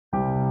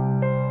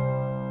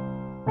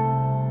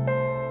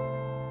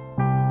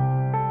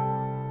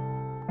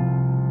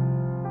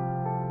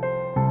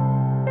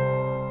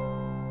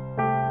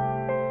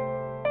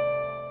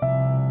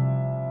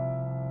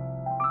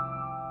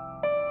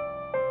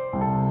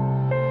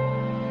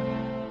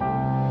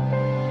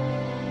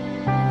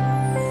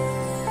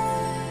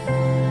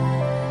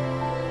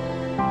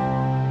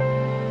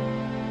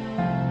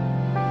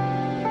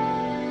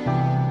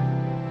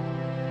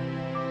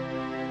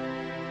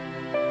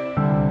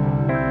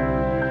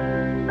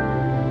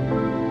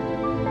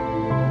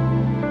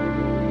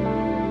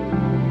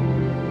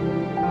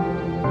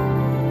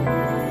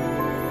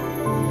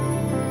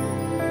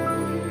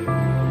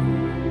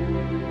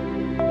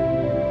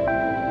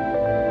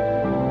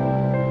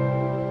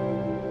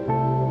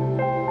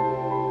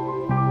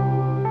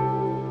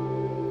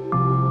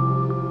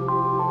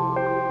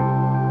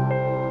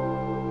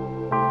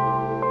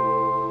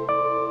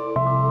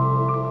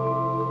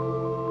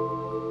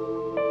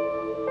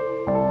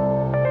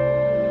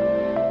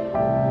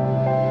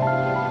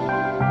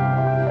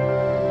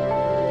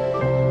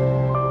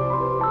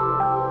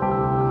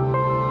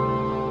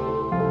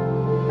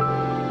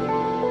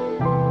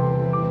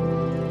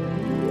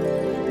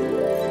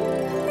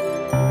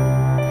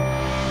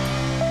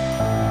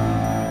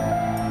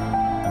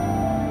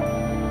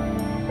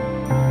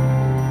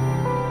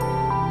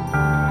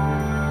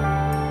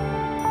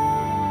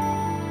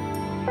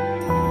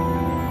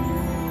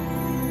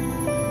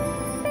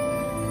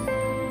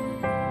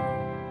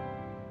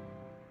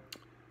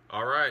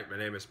All right, my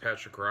name is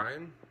Patrick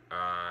Ryan.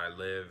 I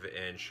live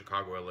in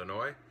Chicago,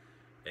 Illinois,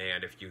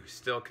 and if you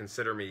still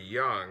consider me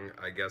young,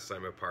 I guess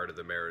I'm a part of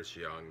the Marist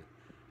young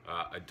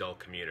adult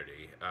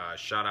community.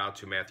 Shout out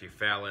to Matthew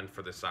Fallon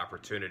for this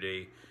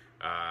opportunity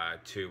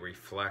to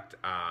reflect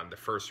on the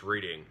first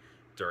reading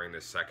during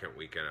the second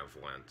weekend of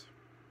Lent.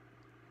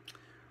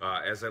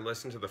 As I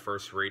listened to the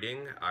first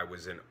reading, I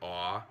was in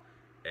awe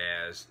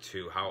as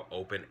to how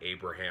open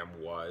Abraham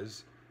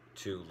was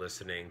to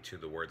listening to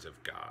the words of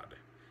God.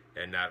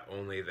 And not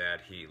only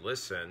that he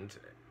listened,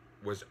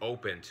 was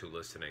open to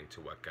listening to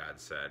what God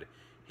said,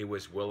 he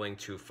was willing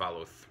to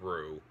follow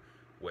through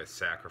with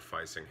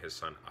sacrificing his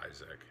son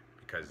Isaac,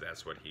 because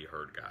that's what he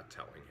heard God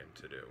telling him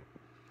to do.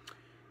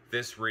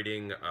 This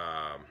reading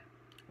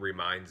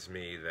reminds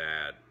me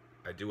that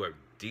I do a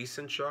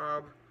decent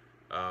job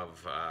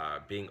of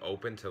being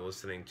open to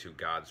listening to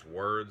God's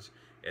words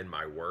in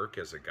my work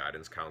as a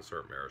guidance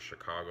counselor at Marist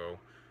Chicago.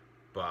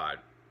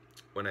 But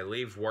when I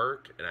leave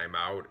work and I'm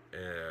out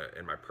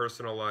in my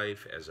personal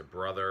life as a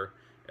brother,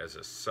 as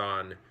a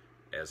son,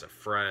 as a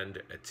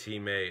friend, a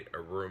teammate, a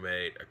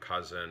roommate, a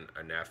cousin,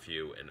 a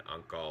nephew, an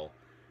uncle,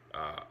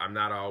 I'm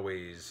not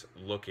always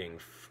looking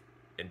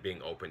and being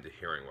open to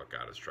hearing what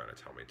God is trying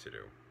to tell me to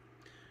do.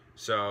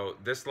 So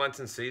this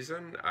Lenten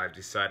season, I've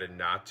decided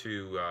not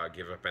to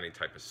give up any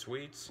type of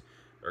sweets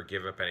or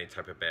give up any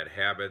type of bad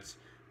habits,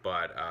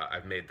 but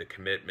I've made the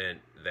commitment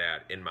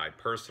that in my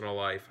personal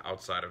life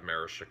outside of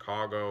Marist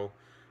Chicago,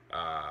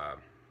 I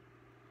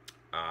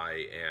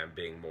am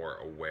being more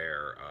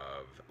aware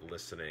of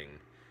listening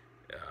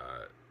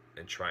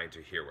and trying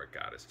to hear what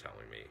God is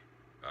telling me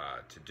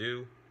to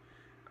do.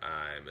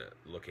 I'm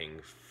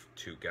looking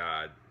to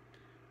God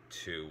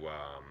to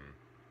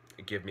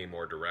give me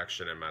more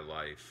direction in my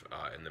life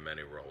in the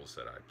many roles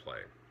that I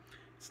play.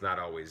 It's not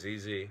always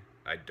easy.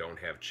 I don't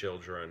have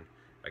children.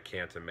 I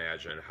can't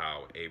imagine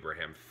how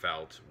Abraham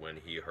felt when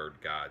he heard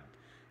God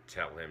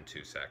tell him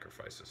to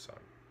sacrifice his son.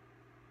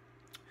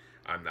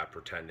 I'm not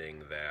pretending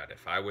that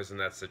if I was in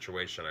that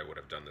situation, I would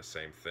have done the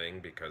same thing,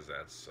 because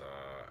that's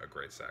a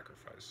great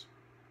sacrifice.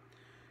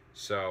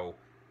 So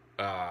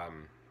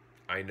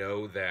I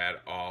know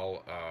that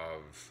all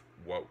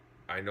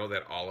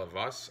of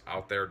us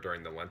out there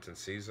during the Lenten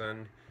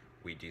season,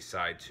 we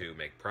decide to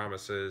make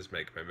promises,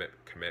 make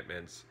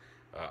commitments.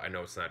 I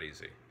know it's not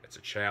easy. It's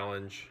a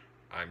challenge.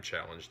 I'm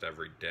challenged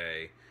every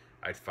day.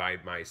 I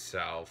find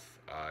myself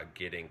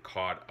getting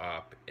caught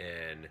up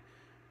in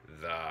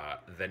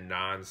the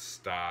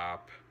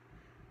non-stop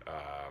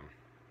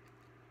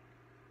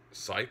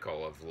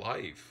cycle of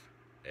life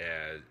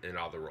in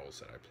all the roles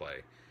that I play.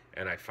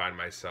 And I find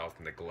myself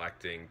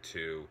neglecting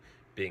to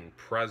being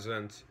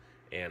present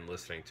and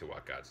listening to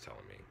what God's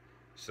telling me.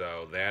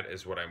 So that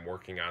is what I'm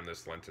working on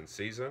this Lenten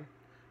season.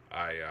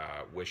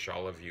 I wish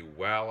all of you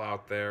well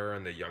out there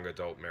in the young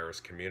adult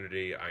Marist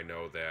community. I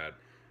know that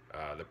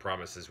the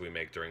promises we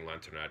make during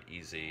Lent are not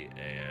easy,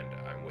 and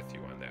I'm with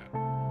you on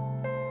that.